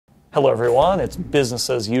Hello everyone, it's business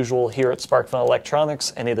as usual here at SparkFun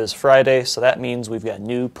Electronics, and it is Friday, so that means we've got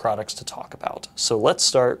new products to talk about. So let's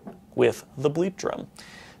start with the Bleep Drum.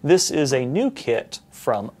 This is a new kit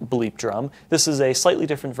from Bleep Drum. This is a slightly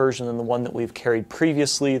different version than the one that we've carried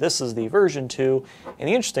previously. This is the version 2, and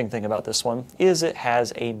the interesting thing about this one is it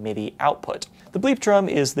has a MIDI output. The Bleep Drum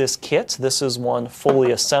is this kit. This is one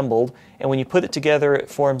fully assembled, and when you put it together it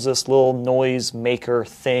forms this little noise maker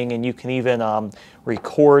thing, and you can even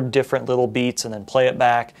record different little beats and then play it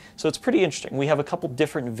back. So it's pretty interesting. We have a couple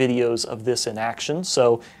different videos of this in action,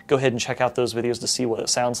 so go ahead and check out those videos to see what it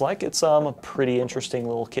sounds like. It's a pretty interesting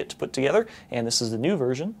little kit to put together, and this is the new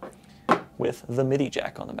version with the MIDI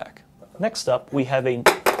jack on the back. Next up, we have a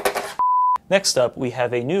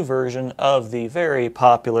new version of the very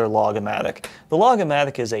popular LogOMatic. The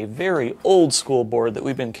LogOMatic is a very old school board that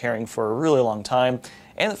we've been carrying for a really long time,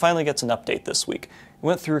 and it finally gets an update this week. We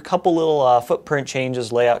went through a couple little footprint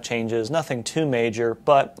changes, layout changes, nothing too major,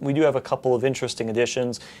 but we do have a couple of interesting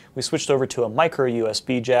additions. We switched over to a micro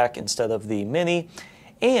USB jack instead of the mini,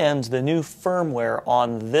 and the new firmware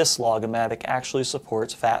on this LogOMatic actually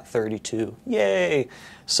supports FAT32. Yay!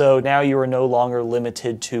 So now you are no longer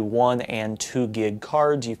limited to 1 and 2 gig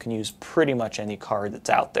cards. You can use pretty much any card that's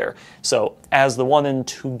out there. So as the 1 and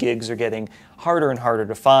 2 gigs are getting harder and harder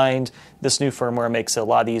to find, this new firmware makes it a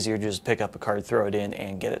lot easier to just pick up a card, throw it in,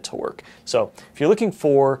 and get it to work. So if you're looking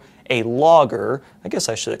for a logger, I guess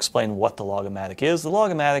I should explain what the LogOMatic is. The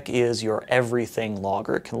LogOMatic is your everything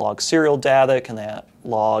logger. It can log serial data, it can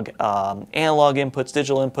log analog inputs,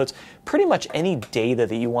 digital inputs, pretty much any data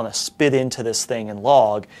that you want to spit into this thing and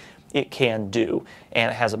log, it can do. And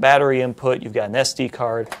it has a battery input, you've got an SD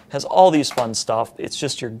card, it has all these fun stuff. It's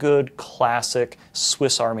just your good classic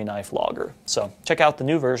Swiss Army knife logger. So check out the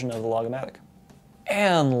new version of the LogOMatic.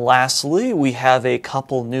 And lastly, we have a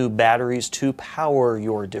couple new batteries to power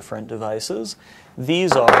your different devices.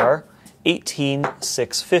 These are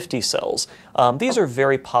 18650 cells. These are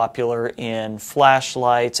very popular in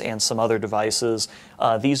flashlights and some other devices.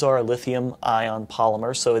 These are a lithium-ion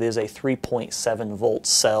polymer, so it is a 3.7 volt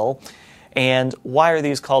cell. And why are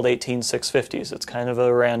these called 18650s? It's kind of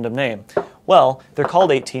a random name. Well, they're called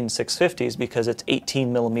 18650s because it's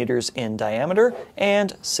 18 millimeters in diameter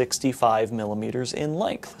and 65 millimeters in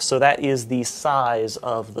length. So that is the size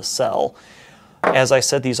of the cell. As I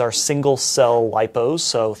said, these are single cell LiPos,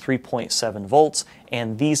 so 3.7 volts,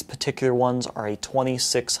 and these particular ones are a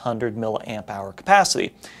 2600 milliamp hour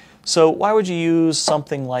capacity. So why would you use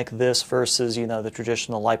something like this versus, the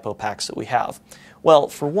traditional LiPo packs that we have? Well,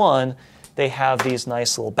 for one, they have these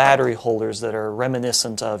nice little battery holders that are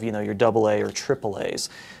reminiscent of, your AA or AAAs.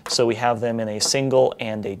 So we have them in a single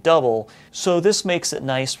and a double. So this makes it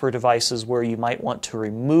nice for devices where you might want to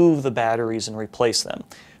remove the batteries and replace them.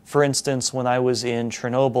 For instance, when I was in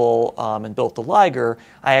Chernobyl and built the Liger,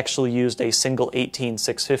 I actually used a single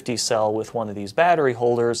 18650 cell with one of these battery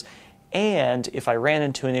holders, and if I ran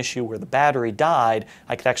into an issue where the battery died,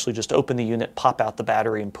 I could actually just open the unit, pop out the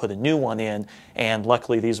battery, and put a new one in, and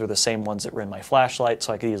luckily these were the same ones that were in my flashlight,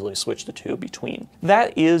 so I could easily switch the two between.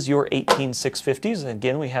 That is your 18650s.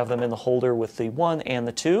 Again, we have them in the holder with the 1 and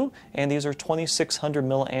the 2, and these are 2600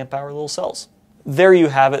 milliamp hour little cells. There you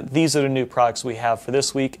have it. These are the new products we have for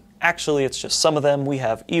this week. Actually, it's just some of them. We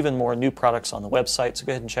have even more new products on the website, so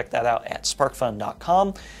go ahead and check that out at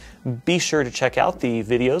sparkfun.com. Be sure to check out the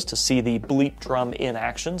videos to see the Bleep Drum in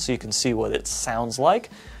action so you can see what it sounds like.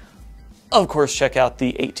 Of course, check out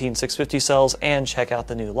the 18650 cells and check out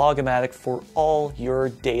the new LogOMatic for all your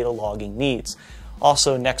data logging needs.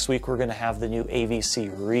 Also, next week we're going to have the new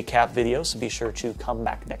AVC recap video, so be sure to come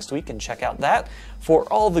back next week and check out that for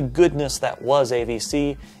all the goodness that was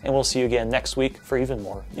AVC, and we'll see you again next week for even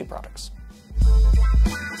more new products.